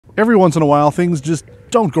Every once in a while, things just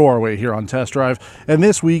don't go our way here on Test Drive, and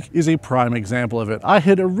this week is a prime example of it. I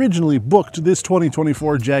had originally booked this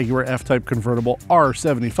 2024 Jaguar F-Type Convertible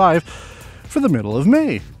R75 for the middle of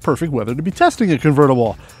May. Perfect weather to be testing a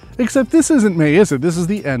convertible. Except this isn't May, is it? This is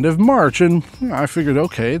the end of March, and I figured,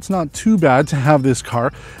 okay, it's not too bad to have this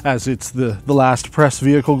car, as it's the last press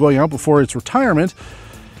vehicle going out before its retirement,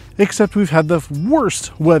 except we've had the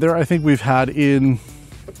worst weather I think we've had in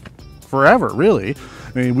forever, really.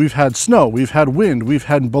 I mean, we've had snow, we've had wind, we've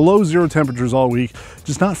had below zero temperatures all week.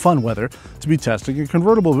 Just not fun weather to be testing a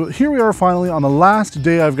convertible. But here we are finally on the last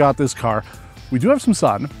day I've got this car. We do have some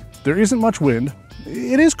sun. There isn't much wind.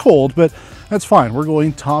 It is cold, but that's fine. We're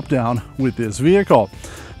going top down with this vehicle.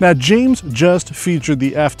 Now, James just featured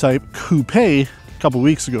the F-Type Coupé a couple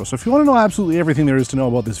weeks ago. So if you want to know absolutely everything there is to know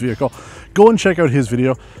about this vehicle, go and check out his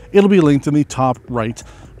video. It'll be linked in the top right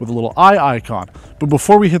with a little eye icon. But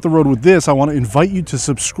before we hit the road with this, I want to invite you to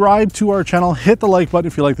subscribe to our channel, hit the like button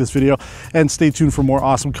if you like this video, and stay tuned for more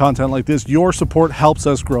awesome content like this. Your support helps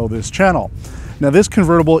us grow this channel. Now, this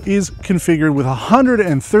convertible is configured with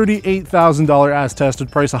 $138,000 as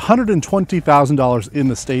tested price, $120,000 in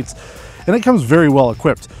the States, and it comes very well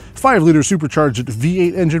equipped. 5-liter supercharged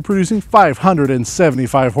V8 engine producing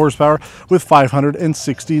 575 horsepower with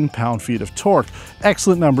 516 pound-feet of torque.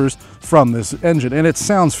 Excellent numbers from this engine, and it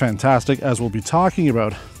sounds fantastic, as we'll be talking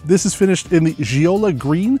about. This is finished in the Giola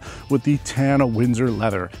green with the tan Windsor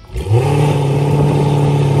leather.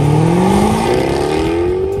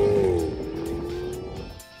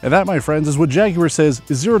 And that, my friends, is what Jaguar says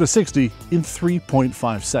is 0 to 60 in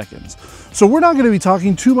 3.5 seconds. So we're not going to be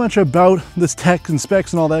talking too much about this tech and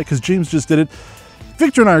specs and all that because James just did it.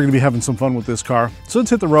 Victor and I are going to be having some fun with this car. So let's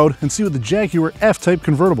hit the road and see what the Jaguar F-Type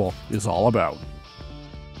Convertible is all about.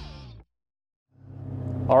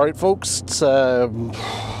 All right, folks, it's 4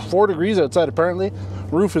 degrees outside apparently.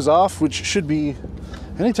 Roof is off, which should be,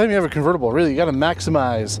 anytime you have a convertible, really, you got to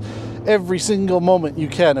maximize every single moment you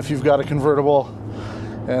can if you've got a convertible.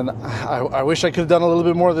 And I wish I could have done a little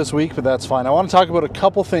bit more this week, but that's fine. I want to talk about a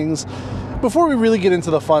couple things before we really get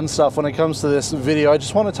into the fun stuff when it comes to this video. I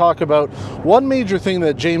just want to talk about one major thing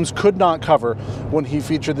that James could not cover when he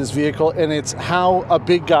featured this vehicle, and it's how a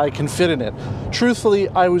big guy can fit in it. Truthfully,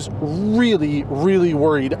 I was really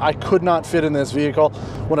worried I could not fit in this vehicle.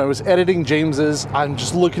 When I was editing James's, I'm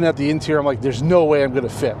just looking at the interior, I'm like, there's no way I'm going to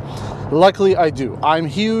fit. Luckily, I do. I'm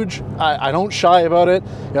huge. I don't shy about it.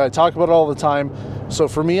 You know, I talk about it all the time. So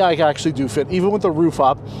for me, I actually do fit, even with the roof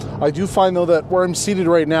up. I do find, though, that where I'm seated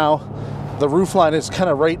right now, the roof line is kind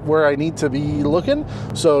of right where I need to be looking.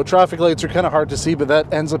 So traffic lights are kind of hard to see, but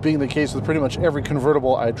that ends up being the case with pretty much every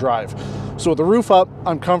convertible I drive. So with the roof up,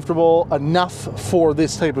 I'm comfortable enough for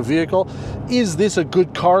this type of vehicle. Is this a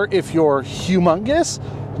good car if you're humongous?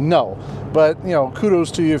 No. But, you know,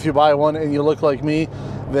 kudos to you if you buy one and you look like me,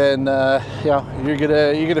 then yeah, you're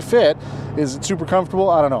gonna fit. Is it super comfortable?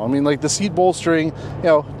 I don't know. I mean, like the seat bolstering, you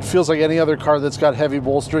know, feels like any other car that's got heavy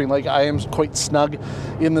bolstering. Like I am quite snug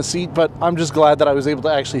in the seat, but I'm just glad that I was able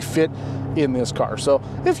to actually fit in this car. So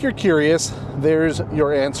if you're curious, there's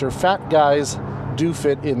your answer. Fat guys do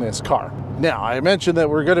fit in this car. Now, I mentioned that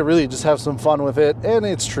we're going to really just have some fun with it, and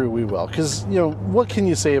it's true, we will. Because, you know, what can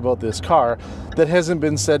you say about this car that hasn't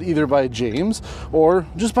been said either by James or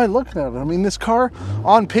just by looking at it? I mean, this car,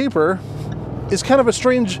 on paper, is kind of a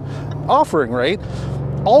strange offering, right?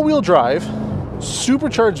 All-wheel drive,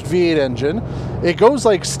 supercharged V8 engine. It goes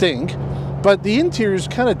like stink, but the interior is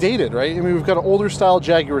kind of dated, right? I mean, we've got an older style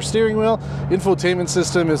Jaguar steering wheel. Infotainment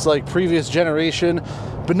system is like previous generation.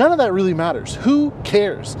 But none of that really matters. Who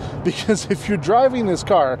cares? Because if you're driving this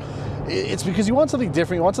car, it's because you want something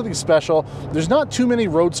different, you want something special. There's not too many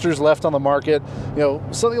roadsters left on the market. You know,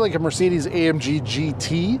 something like a Mercedes AMG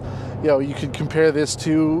GT, you know, you could compare this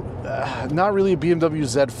to not really a BMW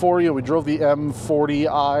Z4. You know, we drove the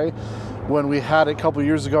M40i when we had it a couple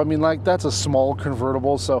years ago. I mean, like, that's a small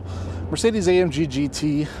convertible. So Mercedes AMG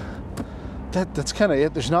GT, that's kind of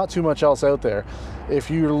it. There's not too much else out there. If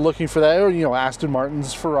you're looking for that, or, you know, Aston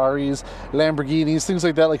Martins, Ferraris, Lamborghinis, things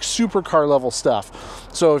like that, like supercar level stuff.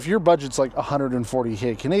 So if your budget's like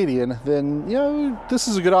 140K Canadian, then, you know, this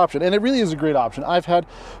is a good option. And it really is a great option. I've had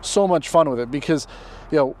so much fun with it because,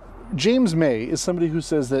 you know, James May is somebody who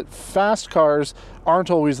says that fast cars aren't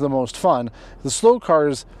always the most fun. The slow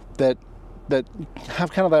cars that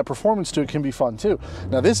have kind of that performance to it can be fun too.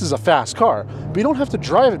 Now, this is a fast car, but you don't have to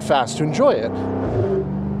drive it fast to enjoy it.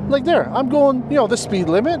 Like there, I'm going, you know, the speed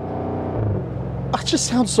limit. It just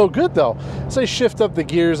sounds so good though. As I shift up the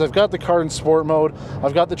gears, I've got the car in sport mode,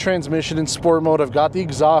 I've got the transmission in sport mode, I've got the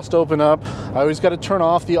exhaust open up. I always got to turn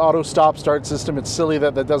off the auto stop start system. It's silly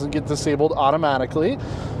that that doesn't get disabled automatically.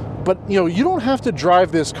 But, you know, you don't have to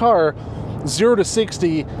drive this car 0 to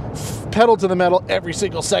 60, pedal to the metal every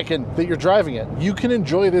single second that you're driving it. You can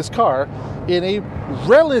enjoy this car in a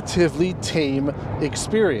relatively tame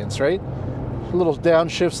experience, right? Little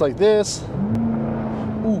downshifts like this.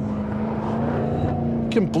 Ooh.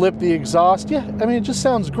 Can blip the exhaust. Yeah, I mean, it just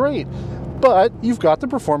sounds great. But you've got the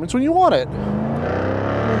performance when you want it.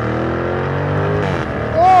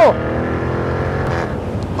 Oh!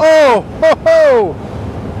 Oh! Ho, ho!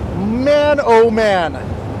 Man, oh man.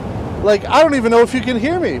 Like, I don't even know if you can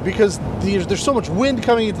hear me because there's so much wind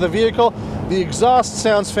coming into the vehicle. The exhaust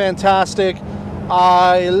sounds fantastic.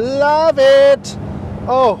 I love it.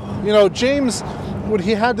 Oh, you know, James, when he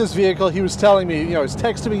had this vehicle, he was telling me, you know, he's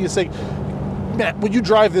texting me, he's saying, man, when you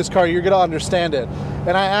drive this car, you're going to understand it.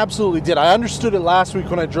 And I absolutely did. I understood it last week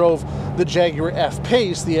when I drove the Jaguar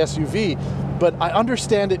F-Pace, the SUV, but I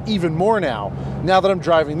understand it even more now that I'm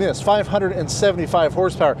driving this. 575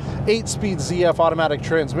 horsepower, 8-speed ZF automatic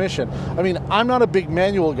transmission. I mean, I'm not a big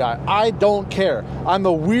manual guy. I don't care. I'm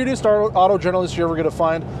the weirdest auto journalist you're ever going to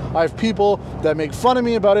find. I have people that make fun of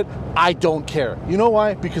me about it. I don't care. You know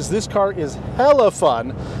why? Because this car is hella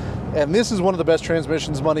fun, and this is one of the best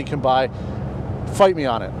transmissions money can buy. Fight me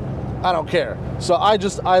on it. I don't care. So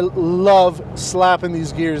I love slapping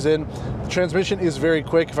these gears in. The transmission is very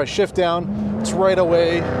quick. If I shift down, it's right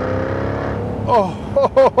away.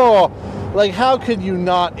 Oh, like how could you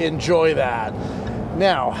not enjoy that?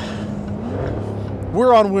 Now,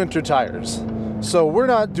 we're on winter tires, so we're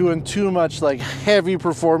not doing too much like heavy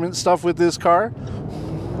performance stuff with this car.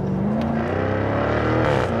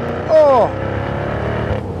 Oh,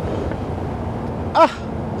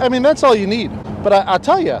 I mean, that's all you need. But I'll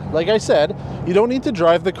tell you, like I said, you don't need to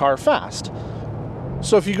drive the car fast.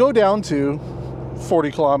 So if you go down to 40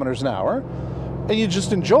 kilometers an hour and you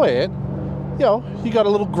just enjoy it, you know, you got a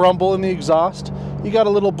little grumble in the exhaust, you got a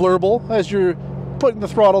little blurble as you're putting the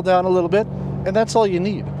throttle down a little bit, and that's all you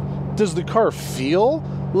need. Does the car feel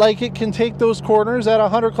like it can take those corners at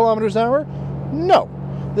 100 kilometers an hour? No.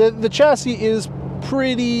 The chassis is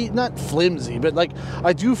pretty, not flimsy, but like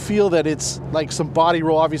I do feel that it's like some body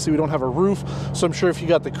roll. Obviously we don't have a roof, so I'm sure if you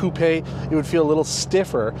got the Coupé it would feel a little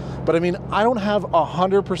stiffer, but I mean, I don't have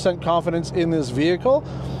 100% confidence in this vehicle,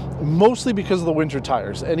 mostly because of the winter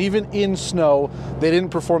tires. And even in snow they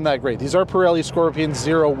didn't perform that great. These are Pirelli Scorpion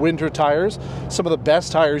Zero winter tires, some of the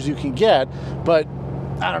best tires you can get, but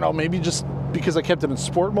I don't know, maybe just because I kept it in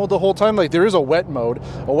sport mode the whole time. Like, there is a wet mode,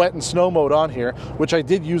 a wet and snow mode on here, which I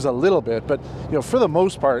did use a little bit, but you know, for the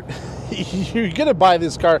most part, you're gonna buy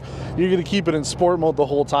this car, you're gonna keep it in sport mode the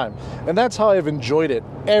whole time. And that's how I've enjoyed it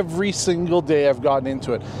every single day I've gotten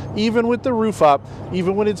into it. Even with the roof up,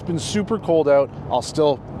 even when it's been super cold out, I'll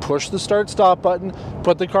still push the start stop button,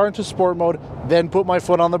 put the car into sport mode, then put my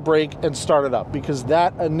foot on the brake and start it up, because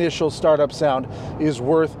that initial startup sound is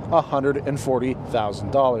worth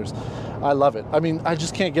 $140,000. I love it. I mean, I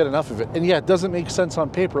just can't get enough of it. And yeah, it doesn't make sense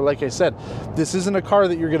on paper. Like I said, this isn't a car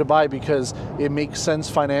that you're going to buy because it makes sense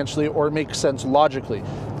financially or it makes sense logically.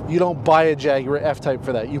 You don't buy a Jaguar F-Type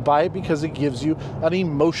for that. You buy it because it gives you an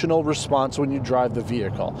emotional response when you drive the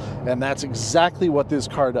vehicle. And that's exactly what this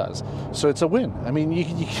car does. So it's a win. I mean,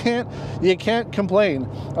 you can't complain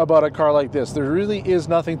about a car like this. There really is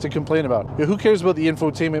nothing to complain about. You know, who cares about the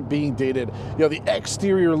infotainment being dated? You know, the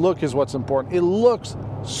exterior look is what's important. It looks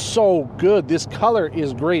so good. This color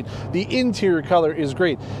is great. The interior color is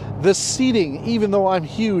great. The seating, even though I'm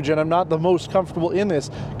huge and I'm not the most comfortable in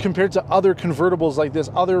this, compared to other convertibles like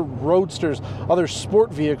this, other roadsters, other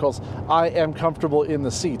sport vehicles, I am comfortable in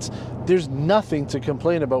the seats. There's nothing to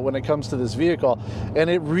complain about when it comes to this vehicle, and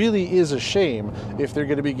it really is a shame if they're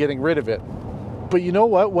going to be getting rid of it. But you know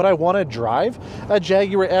what? Would I want to drive a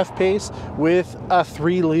Jaguar F-Pace with a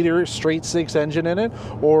 3-liter straight 6 engine in it,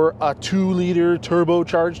 or a 2-liter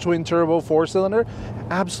turbocharged twin turbo 4-cylinder?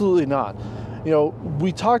 Absolutely not. You know,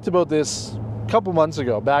 we talked about this a couple months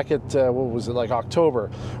ago, back at, what was it, like October,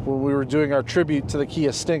 when we were doing our tribute to the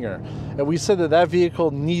Kia Stinger. And we said that that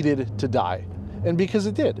vehicle needed to die. And because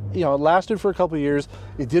it did. You know, it lasted for a couple of years,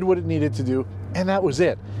 it did what it needed to do, and that was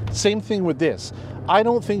it. Same thing with this. I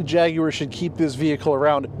don't think Jaguar should keep this vehicle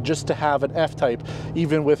around just to have an F-Type,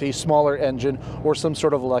 even with a smaller engine or some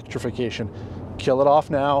sort of electrification. Kill it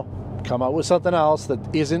off now, come out with something else that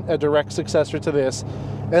isn't a direct successor to this,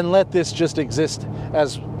 and let this just exist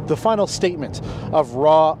as the final statement of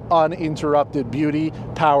raw, uninterrupted beauty,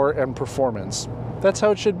 power, and performance. That's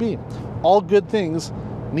how it should be. All good things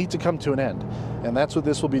need to come to an end. And that's what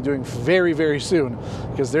this will be doing very, very soon,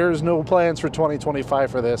 because there is no plans for 2025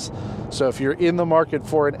 for this. So if you're in the market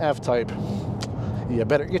for an F-Type, you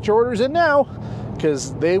better get your orders in now,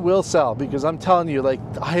 because they will sell. Because I'm telling you, like,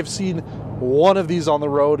 I have seen one of these on the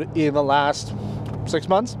road in the last 6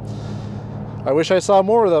 months. I wish I saw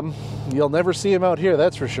more of them. You'll never see them out here,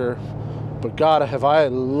 that's for sure. But God, have I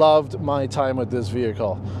loved my time with this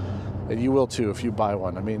vehicle. And you will too if you buy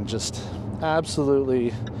one. I mean, just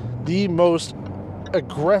absolutely the most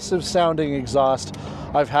aggressive sounding exhaust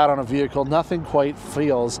I've had on a vehicle. Nothing quite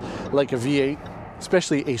feels like a V8,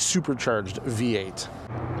 especially a supercharged V8.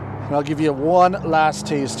 And I'll give you one last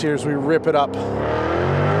taste here as we rip it up.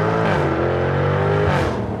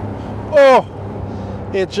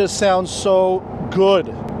 Oh, it just sounds so good.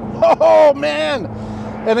 Oh man.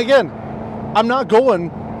 And again, I'm not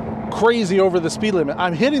going crazy over the speed limit.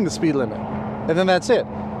 I'm hitting the speed limit, and then that's it.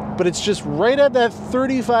 But it's just right at that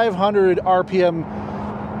 3,500 RPM.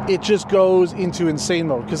 It just goes into insane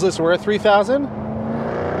mode. Because listen, we're at 3,000,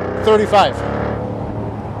 35.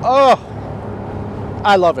 Oh,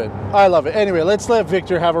 I love it. I love it. Anyway, let's let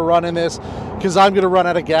Victor have a run in this, because I'm going to run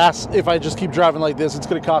out of gas if I just keep driving like this. It's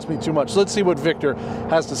going to cost me too much. So let's see what Victor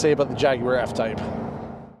has to say about the Jaguar F-Type.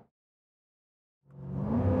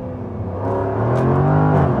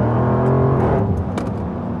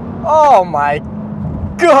 Oh my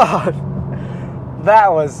God,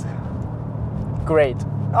 that was great.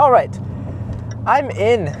 All right, I'm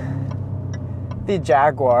in the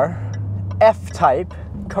Jaguar F-Type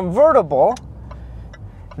Convertible.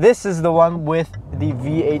 This is the one with the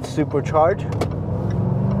V8 supercharge.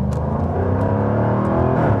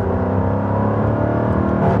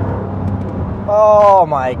 Oh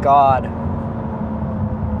my God.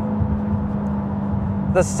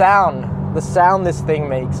 The sound this thing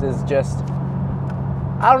makes is just,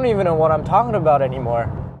 I don't even know what I'm talking about anymore.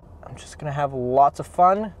 I'm just gonna have lots of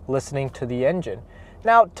fun listening to the engine.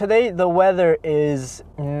 Now, today the weather is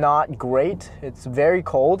not great. It's very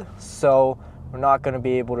cold, so we're not gonna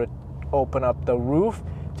be able to open up the roof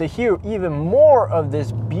to hear even more of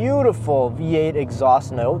this beautiful V8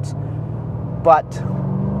 exhaust notes, but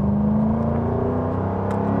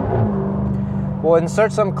we'll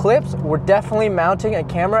insert some clips. We're definitely mounting a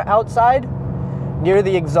camera outside near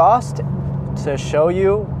the exhaust to show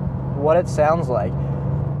you what it sounds like.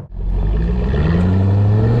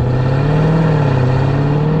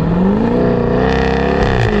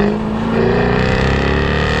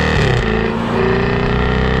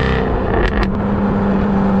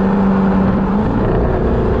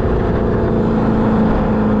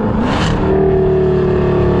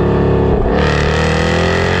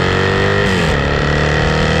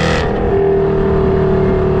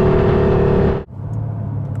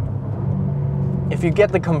 If you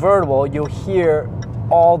get the convertible, you'll hear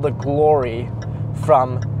all the glory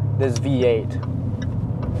from this V8.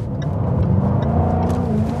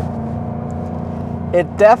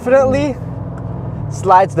 It definitely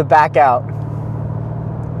slides the back out,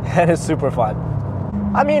 and it's super fun.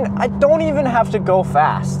 I mean, I don't even have to go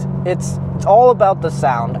fast. It's all about the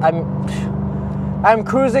sound. I'm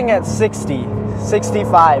cruising at 60,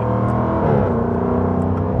 65.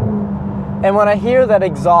 And when I hear that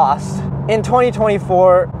exhaust, in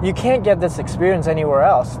 2024, you can't get this experience anywhere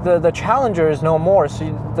else. The Challenger is no more, so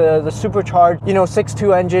the supercharged,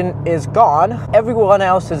 6.2 engine is gone. Everyone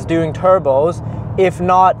else is doing turbos, if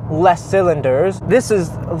not less cylinders. This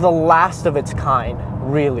is the last of its kind,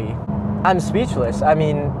 really. I'm speechless. I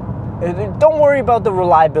mean, don't worry about the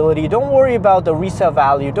reliability, don't worry about the resale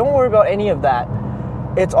value, don't worry about any of that.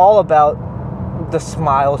 It's all about the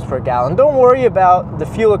miles per gallon. Don't worry about the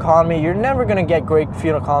fuel economy. You're never going to get great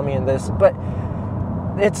fuel economy in this, but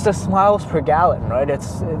it's the miles per gallon, right?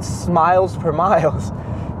 It's miles per miles.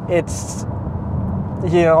 It's,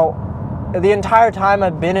 the entire time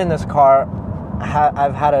I've been in this car,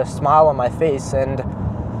 I've had a smile on my face. And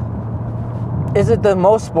is it the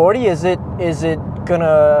most sporty? Is it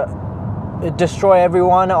gonna destroy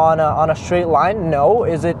everyone on a straight line? No.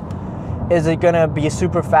 Is it gonna be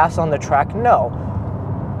super fast on the track? No.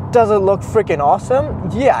 Does it look freaking awesome?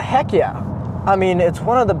 Yeah, heck yeah. I mean, it's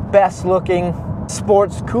one of the best looking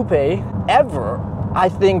sports coupe ever. I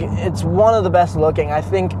think it's one of the best looking. I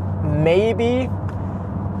think maybe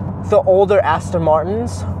the older Aston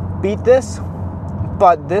Martins beat this,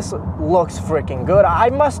 but this looks freaking good. I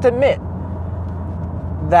must admit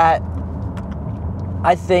that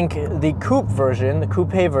I think the coupe version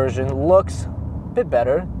looks a bit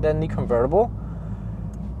better than the convertible.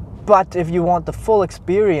 But if you want the full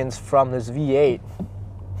experience from this V8,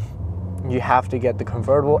 you have to get the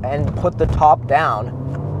convertible and put the top down.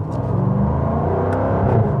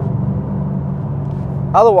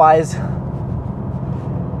 Otherwise,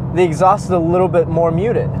 the exhaust is a little bit more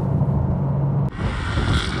muted.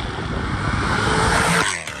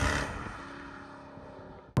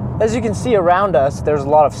 as you can see around us, there's a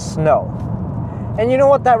lot of snow. And you know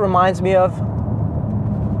what that reminds me of?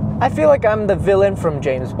 I feel like I'm the villain from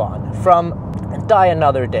James Bond, from Die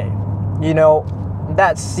Another Day. You know,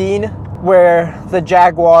 that scene where the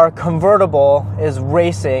Jaguar convertible is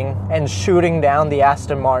racing and shooting down the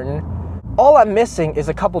Aston Martin. All I'm missing is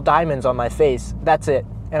a couple diamonds on my face. That's it,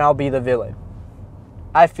 and I'll be the villain.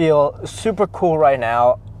 I feel super cool right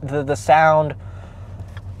now. The sound,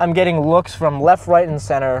 I'm getting looks from left, right, and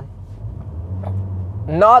center.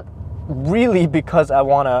 Not really because I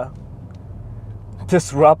want to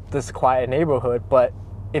disrupt this quiet neighborhood, but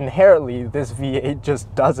inherently this V8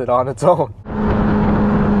 just does it on its own.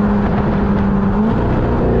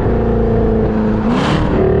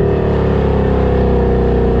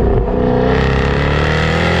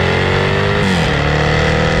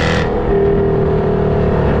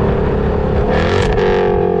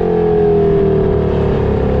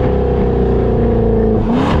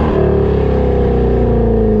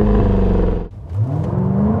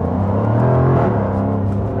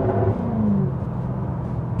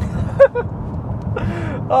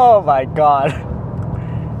 Oh my God.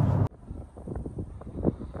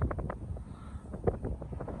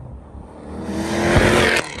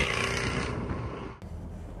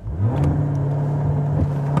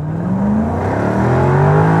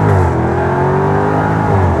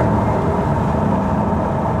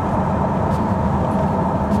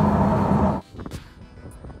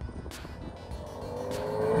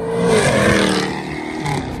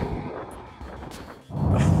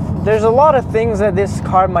 There's a lot of things that this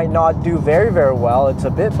car might not do very, very well. It's a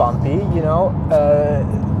bit bumpy, you know.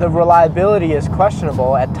 The reliability is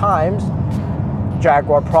questionable at times.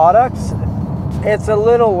 Jaguar products. It's a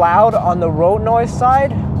little loud on the road noise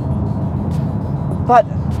side. But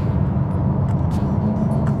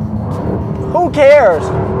who cares?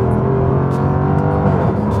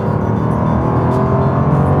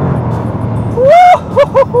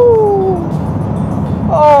 Woo-hoo-hoo-hoo!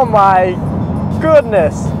 Oh my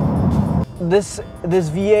goodness. This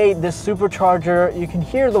V8, this supercharger, you can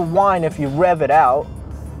hear the whine if you rev it out.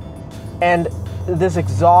 And this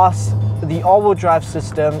exhaust, the all-wheel drive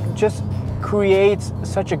system just creates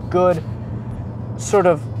such a good sort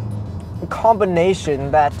of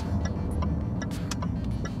combination that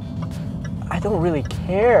I don't really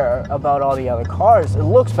care about all the other cars. It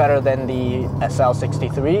looks better than the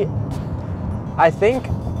SL63. I think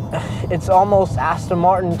it's almost Aston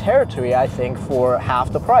Martin territory, I think, for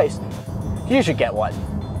half the price. You should get one.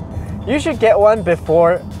 You should get one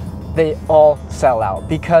before they all sell out,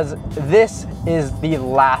 because this is the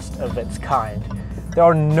last of its kind. There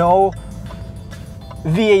are no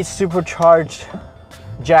V8 supercharged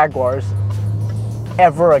Jaguars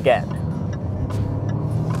ever again.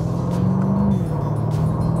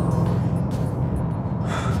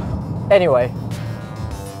 Anyway,